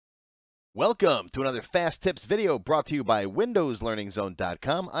Welcome to another Fast Tips video brought to you by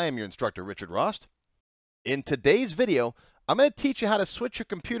windowslearningzone.com. I am your instructor, Richard Rost. In today's video, I'm going to teach you how to switch your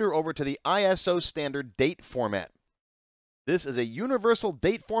computer over to the ISO standard date format. This is a universal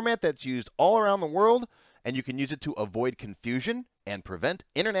date format that's used all around the world, and you can use it to avoid confusion and prevent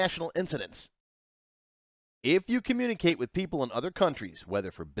international incidents. If you communicate with people in other countries,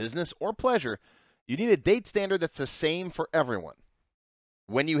 whether for business or pleasure, you need a date standard that's the same for everyone.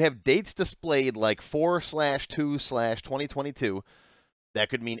 When you have dates displayed like 4/2/2022, that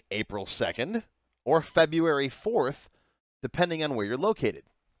could mean April 2nd or February 4th, depending on where you're located.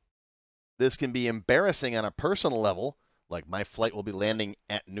 This can be embarrassing on a personal level, like my flight will be landing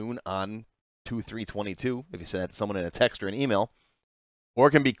at noon on 2/3/22, if you send that to someone in a text or an email, or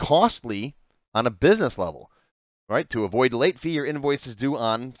it can be costly on a business level, right? To avoid late fee, your invoice is due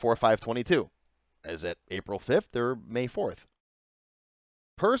on 4/5/22. Is it April 5th or May 4th?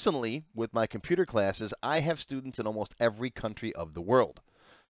 Personally, with my computer classes, I have students in almost every country of the world.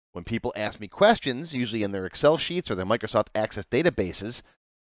 When people ask me questions, usually in their Excel sheets or their Microsoft Access databases,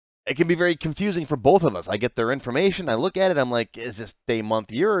 it can be very confusing for both of us. I get their information, I look at it, I'm like, is this day,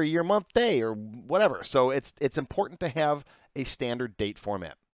 month, year, or year, month, day, or whatever? So it's important to have a standard date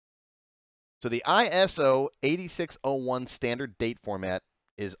format. So the ISO 8601 standard date format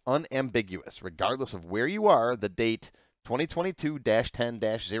is unambiguous. Regardless of where you are, the date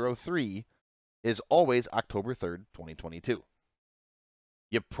 2022-10-03 is always October 3rd, 2022.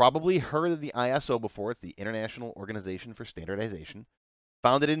 You've probably heard of the ISO before. It's the International Organization for Standardization.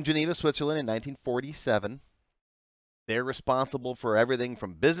 Founded in Geneva, Switzerland in 1947. They're responsible for everything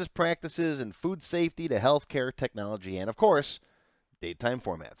from business practices and food safety to healthcare, technology, and of course, date time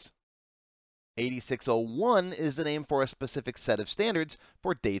formats. 8601 is the name for a specific set of standards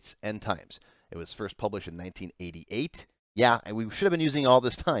for dates and times. It was first published in 1988. Yeah, and we should have been using it all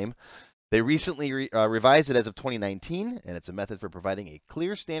this time. They recently revised it as of 2019, and it's a method for providing a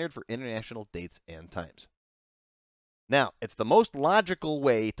clear standard for international dates and times. Now, it's the most logical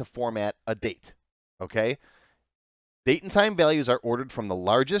way to format a date, okay? Date and time values are ordered from the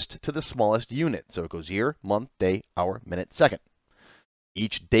largest to the smallest unit. So it goes year, month, day, hour, minute, second.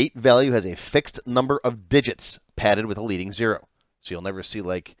 Each date value has a fixed number of digits padded with a leading zero. So you'll never see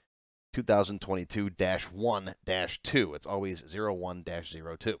like 2022-1-2. It's always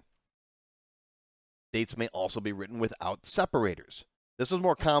 01-02. Dates may also be written without separators. This was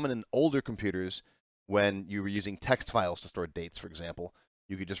more common in older computers when you were using text files to store dates, for example.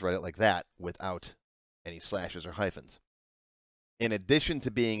 You could just write it like that without any slashes or hyphens. In addition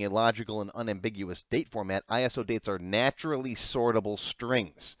to being a logical and unambiguous date format, ISO dates are naturally sortable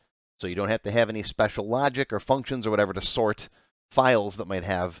strings. So you don't have to have any special logic or functions or whatever to sort files that might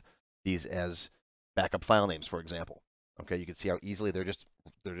have these as backup file names, for example. Okay, you can see how easily they're just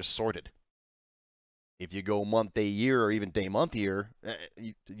sorted. If you go month, day, year, or even day, month, year,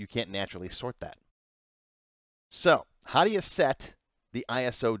 you can't naturally sort that. So how do you set the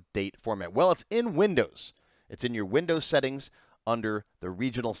ISO date format? Well, it's in Windows. It's in your Windows settings under the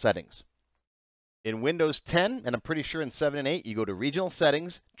regional settings. In Windows 10, and I'm pretty sure in 7 and 8, you go to regional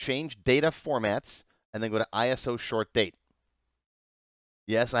settings, change data formats, and then go to ISO short date.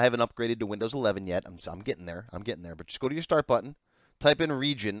 Yes, I haven't upgraded to Windows 11 yet. I'm getting there. But just go to your Start button, type in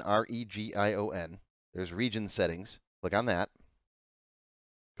region, R-E-G-I-O-N. There's region settings. Click on that.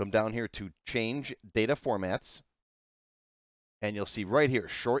 Come down here to change data formats. And you'll see right here,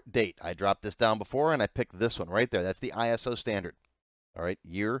 short date. I dropped this down before, and I picked this one right there. That's the ISO standard. All right,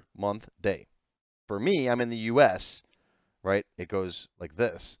 year, month, day. For me, I'm in the US, right? It goes like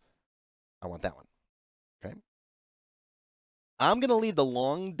this. I want that one. Okay. I'm going to leave the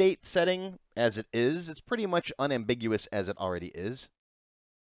long date setting as it is. It's pretty much unambiguous as it already is.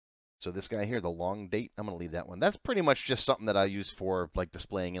 So this guy here, the long date, I'm going to leave that one. That's pretty much just something that I use for like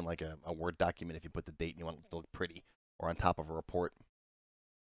displaying in like a Word document if you put the date and you want it to look pretty, or on top of a report.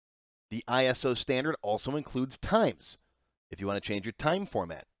 The ISO standard also includes times. If you want to change your time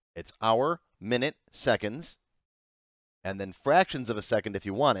format, it's hour, minute, seconds, and then fractions of a second if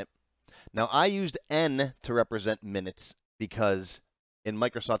you want it. Now, I used N to represent minutes because in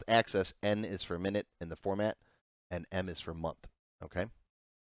Microsoft Access, N is for minute in the format, and M is for month, okay?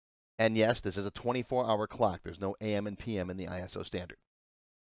 And yes, this is a 24-hour clock. There's no AM and PM in the ISO standard.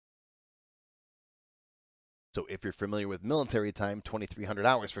 So if you're familiar with military time, 2300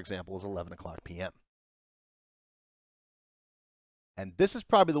 hours, for example, is 11 o'clock p.m. And this is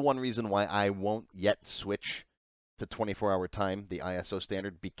probably the one reason why I won't yet switch to 24-hour time, the ISO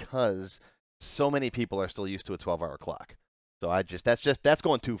standard, because so many people are still used to a 12-hour clock. So that's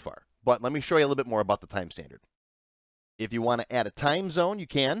going too far. But let me show you a little bit more about the time standard. If you want to add a time zone, you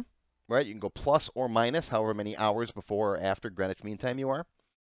can. right? You can go plus or minus however many hours before or after Greenwich Mean Time you are,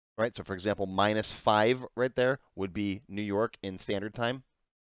 right? So for example, -5 right there would be New York in standard time.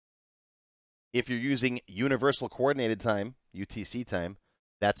 If you're using Universal Coordinated Time, UTC time,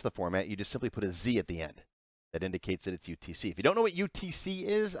 that's the format. You just simply put a Z at the end. That indicates that it's UTC. If you don't know what UTC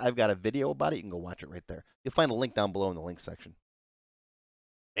is, I've got a video about it. You can go watch it right there. You'll find a link down below in the links section.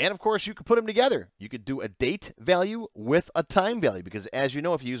 And of course, you could put them together. You could do a date value with a time value because, as you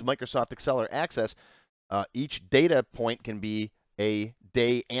know, if you use Microsoft Excel or Access, each data point can be a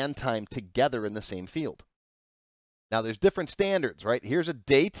day and time together in the same field. Now, there's different standards, right? Here's a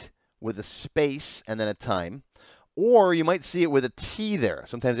date with a space and then a time. Or you might see it with a T there.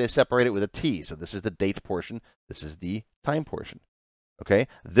 Sometimes they separate it with a T. So this is the date portion. This is the time portion. Okay?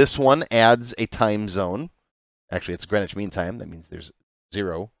 This one adds a time zone. Actually, it's Greenwich Mean Time. That means there's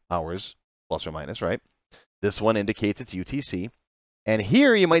 0 hours, plus or minus, right? This one indicates it's UTC. And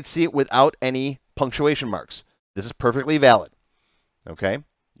here you might see it without any punctuation marks. This is perfectly valid. Okay?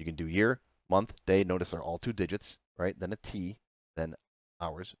 You can do year, month, day. Notice they're all 2 digits, right? Then a T, then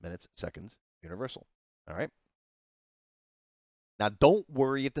hours, minutes, seconds, universal. All right? Now, don't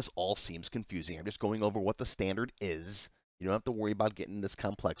worry if this all seems confusing. I'm just going over what the standard is. You don't have to worry about getting this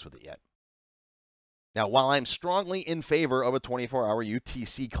complex with it yet. Now, while I'm strongly in favor of a 24-hour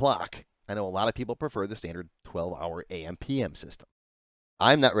UTC clock, I know a lot of people prefer the standard 12-hour AM/PM system.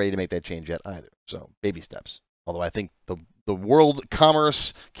 I'm not ready to make that change yet either. So, baby steps. Although I think the world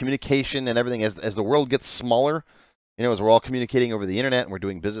commerce, communication, and everything, as the world gets smaller, you know, as we're all communicating over the internet and we're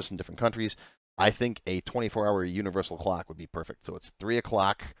doing business in different countries, I think a 24-hour universal clock would be perfect. So it's 3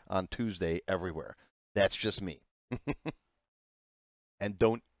 o'clock on Tuesday everywhere. That's just me. And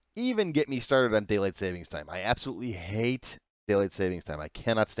don't even get me started on daylight savings time. I absolutely hate daylight savings time. I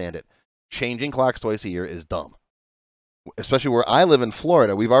cannot stand it. Changing clocks twice a year is dumb. Especially where I live in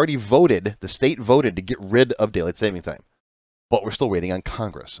Florida. We've already voted, the state voted to get rid of daylight saving time. But we're still waiting on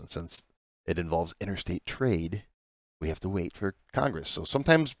Congress. And since it involves interstate trade, we have to wait for Congress. So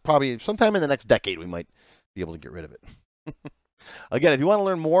probably sometime in the next decade, we might be able to get rid of it. Again, if you want to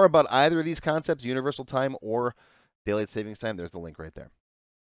learn more about either of these concepts, universal time or daylight savings time, there's the link right there.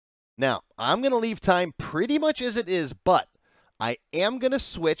 Now, I'm going to leave time pretty much as it is, but I am going to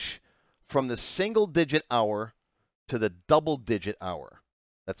switch from the single-digit hour to the double-digit hour.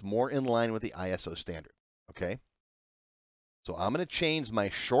 That's more in line with the ISO standard, okay? So I'm going to change my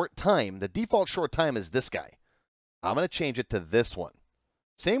short time. The default short time is this guy. I'm going to change it to this one.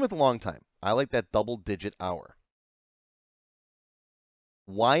 Same with long time. I like that double-digit hour.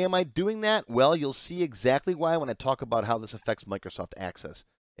 Why am I doing that? Well, you'll see exactly why when I talk about how this affects Microsoft Access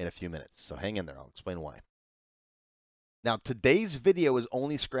in a few minutes. So hang in there. I'll explain why. Now, today's video is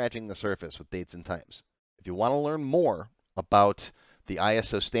only scratching the surface with dates and times. If you want to learn more about the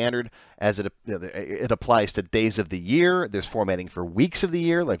ISO standard as it applies to days of the year, there's formatting for weeks of the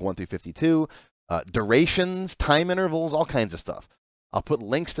year, like 1 through 52, durations, time intervals, all kinds of stuff. I'll put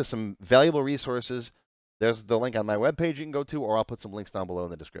links to some valuable resources. There's the link on my webpage you can go to, or I'll put some links down below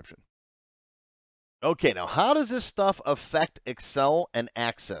in the description. Okay, now how does this stuff affect Excel and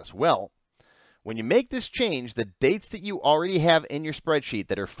Access? Well, when you make this change, the dates that you already have in your spreadsheet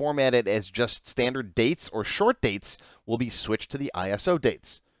that are formatted as just standard dates or short dates will be switched to the ISO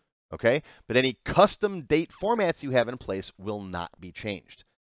dates. Okay, but any custom date formats you have in place will not be changed.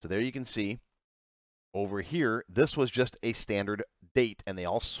 So there you can see over here, this was just a standard date and they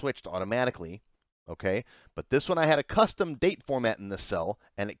all switched automatically. Okay, but this one I had a custom date format in this cell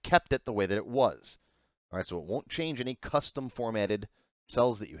and it kept it the way that it was. All right, so it won't change any custom formatted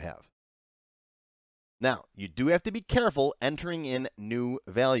cells that you have. Now, you do have to be careful entering in new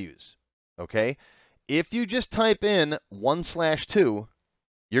values, okay? If you just type in 1/2,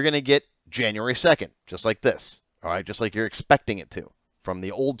 you're going to get January 2nd, just like this, all right? Just like you're expecting it to from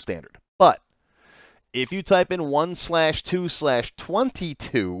the old standard. But if you type in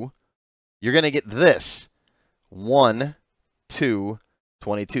 1/2/22, you're going to get this,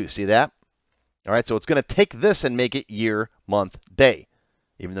 1/2/22. See that? All right, so it's going to take this and make it year, month, day.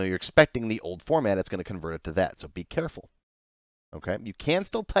 Even though you're expecting the old format, it's going to convert it to that. So be careful. Okay, you can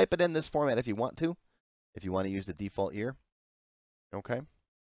still type it in this format if you want to use the default year. Okay.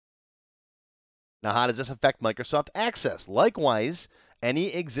 Now, how does this affect Microsoft Access? Likewise, any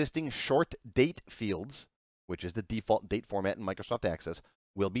existing short date fields, which is the default date format in Microsoft Access,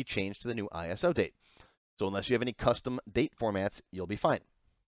 will be changed to the new ISO date. So unless you have any custom date formats, you'll be fine.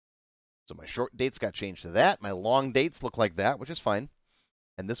 So my short dates got changed to that. My long dates look like that, which is fine.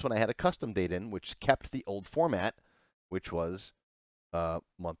 And this one I had a custom date in, which kept the old format, which was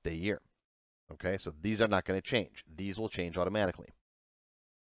month, day, year. Okay, so these are not going to change. These will change automatically.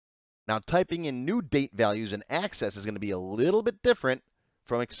 Now, typing in new date values in Access is going to be a little bit different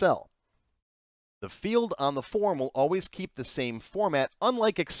from Excel. The field on the form will always keep the same format,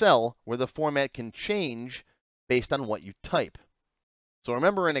 unlike Excel, where the format can change based on what you type. So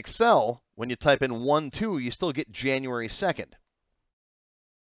remember, in Excel, when you type in 1-2, you still get January 2nd.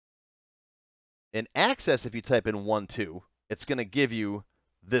 In Access, if you type in 1-2, it's going to give you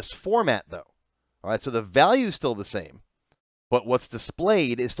this format, though. All right, so the value is still the same, but what's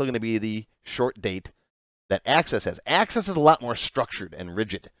displayed is still going to be the short date that Access has. Access is a lot more structured and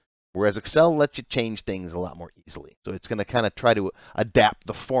rigid, whereas Excel lets you change things a lot more easily. So it's going to kind of try to adapt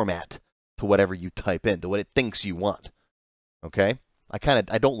the format to whatever you type in, to what it thinks you want. Okay?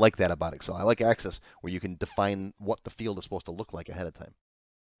 I don't like that about Excel. I like Access, where you can define what the field is supposed to look like ahead of time.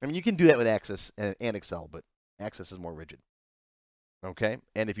 I mean, you can do that with Access and Excel, but Access is more rigid. Okay?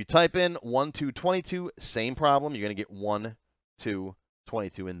 And if you type in 1-2-22, same problem. You're going to get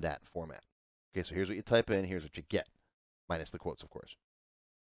 1-2-22 in that format. Okay, so here's what you type in. Here's what you get, minus the quotes, of course.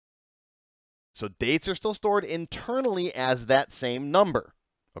 So dates are still stored internally as that same number.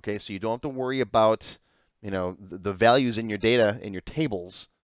 Okay, so you don't have to worry about, the values in your data, in your tables,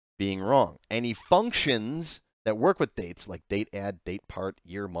 being wrong. Any functions that work with dates, like date add, date part,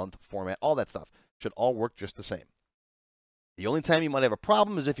 year, month, format, all that stuff, should all work just the same. The only time you might have a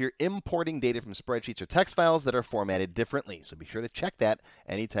problem is if you're importing data from spreadsheets or text files that are formatted differently. So be sure to check that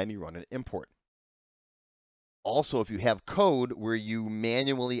anytime you run an import. Also, if you have code where you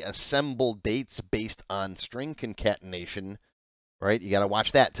manually assemble dates based on string concatenation, right, you got to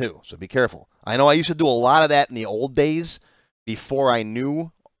watch that too. So be careful. I know I used to do a lot of that in the old days before I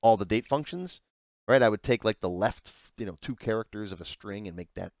knew all the date functions, right? I would take like the left, 2 characters of a string and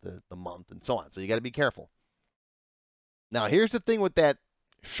make that the month and so on. So you got to be careful. Now, here's the thing with that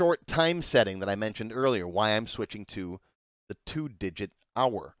short time setting that I mentioned earlier, why I'm switching to the 2-digit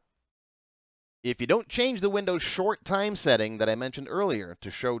hour. If you don't change the Windows short time setting that I mentioned earlier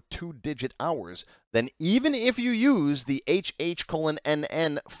to show 2-digit hours, then even if you use the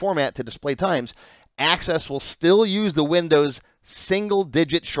HH:NN format to display times, Access will still use the Windows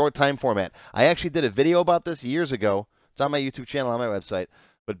single-digit short time format. I actually did a video about this years ago. It's on my YouTube channel, on my website.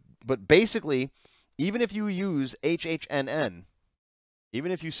 But basically, even if you use HH:NN,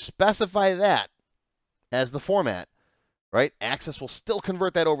 even if you specify that as the format, right, Access will still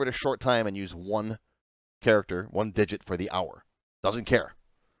convert that over to short time and use 1 character, 1 digit for the hour. Doesn't care.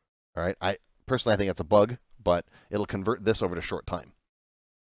 All right. I think that's a bug, but it'll convert this over to short time.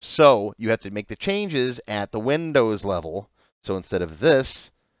 So you have to make the changes at the Windows level. So instead of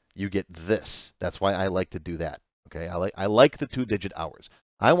this, you get this. That's why I like to do that. Okay. I like the 2-digit hours.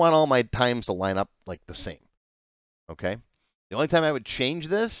 I want all my times to line up like the same. Okay. The only time I would change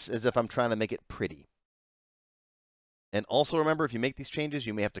this is if I'm trying to make it pretty. And also remember, if you make these changes,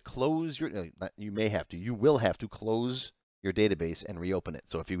 you may have to close you will have to close your database and reopen it.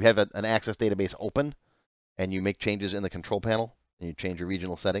 So if you have an Access database open and you make changes in the control panel and you change your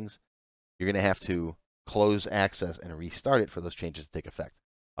regional settings, you're going to have to close Access and restart it for those changes to take effect.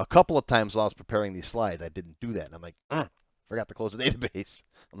 A couple of times while I was preparing these slides, I didn't do that. And I'm like, forgot to close the database.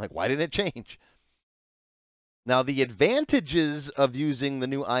 I'm like, why didn't it change? Now, the advantages of using the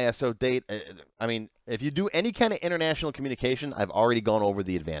new ISO date, I mean, if you do any kind of international communication, I've already gone over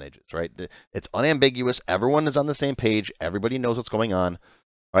the advantages, right? It's unambiguous. Everyone is on the same page. Everybody knows what's going on.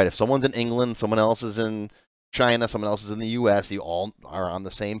 All right, if someone's in England, someone else is in China, someone else is in the US, you all are on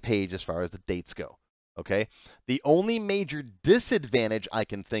the same page as far as the dates go, okay? The only major disadvantage I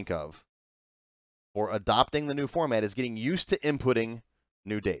can think of for adopting the new format is getting used to inputting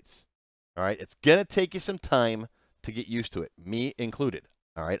new dates. All right, it's going to take you some time to get used to it, me included.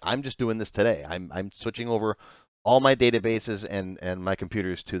 All right, I'm just doing this today. I'm switching over all my databases and my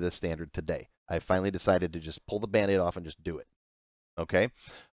computers to the standard today. I finally decided to just pull the Band-Aid off and just do it. Okay,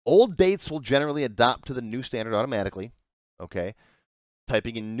 old dates will generally adopt to the new standard automatically. Okay,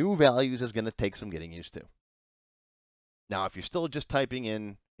 typing in new values is going to take some getting used to. Now, if you're still just typing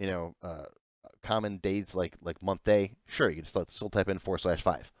in, common dates like month day, sure, you can still type in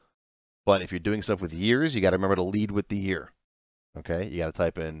 4/5. But if you're doing stuff with years, you got to remember to lead with the year. Okay, you got to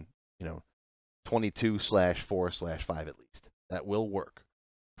type in, 22/4/5 at least. That will work.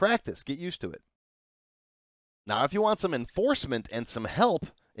 Practice, get used to it. Now, if you want some enforcement and some help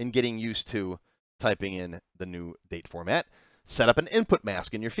in getting used to typing in the new date format, set up an input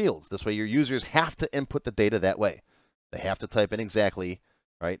mask in your fields. This way, your users have to input the data that way. They have to type in exactly,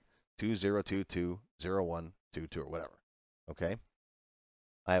 right, 20220122 or whatever. Okay.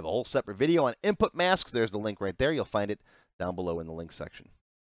 I have a whole separate video on input masks. There's the link right there. You'll find it down below in the link section.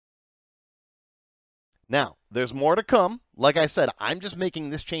 Now, there's more to come. Like I said, I'm just making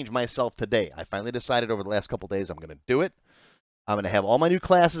this change myself today. I finally decided over the last couple days I'm going to do it. I'm going to have all my new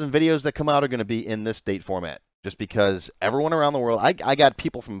classes and videos that come out are going to be in this date format, just because everyone around the world, I got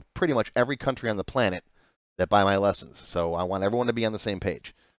people from pretty much every country on the planet that buy my lessons. So I want everyone to be on the same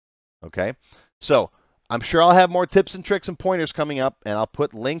page. Okay? So I'm sure I'll have more tips and tricks and pointers coming up, and I'll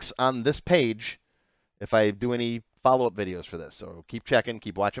put links on this page if I do any follow-up videos for this. So keep checking,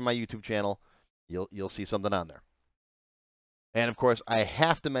 keep watching my YouTube channel. You'll see something on there. And of course, I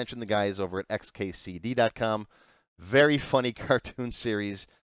have to mention the guys over at xkcd.com. Very funny cartoon series.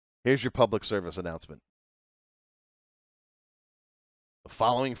 Here's your public service announcement. The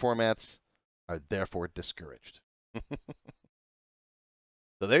following formats are therefore discouraged.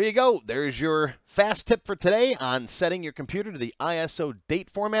 So there you go. There's your fast tip for today on setting your computer to the ISO date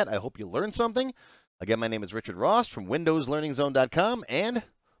format. I hope you learned something. Again, my name is Richard Ross from WindowsLearningZone.com, and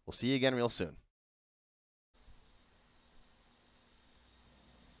we'll see you again real soon.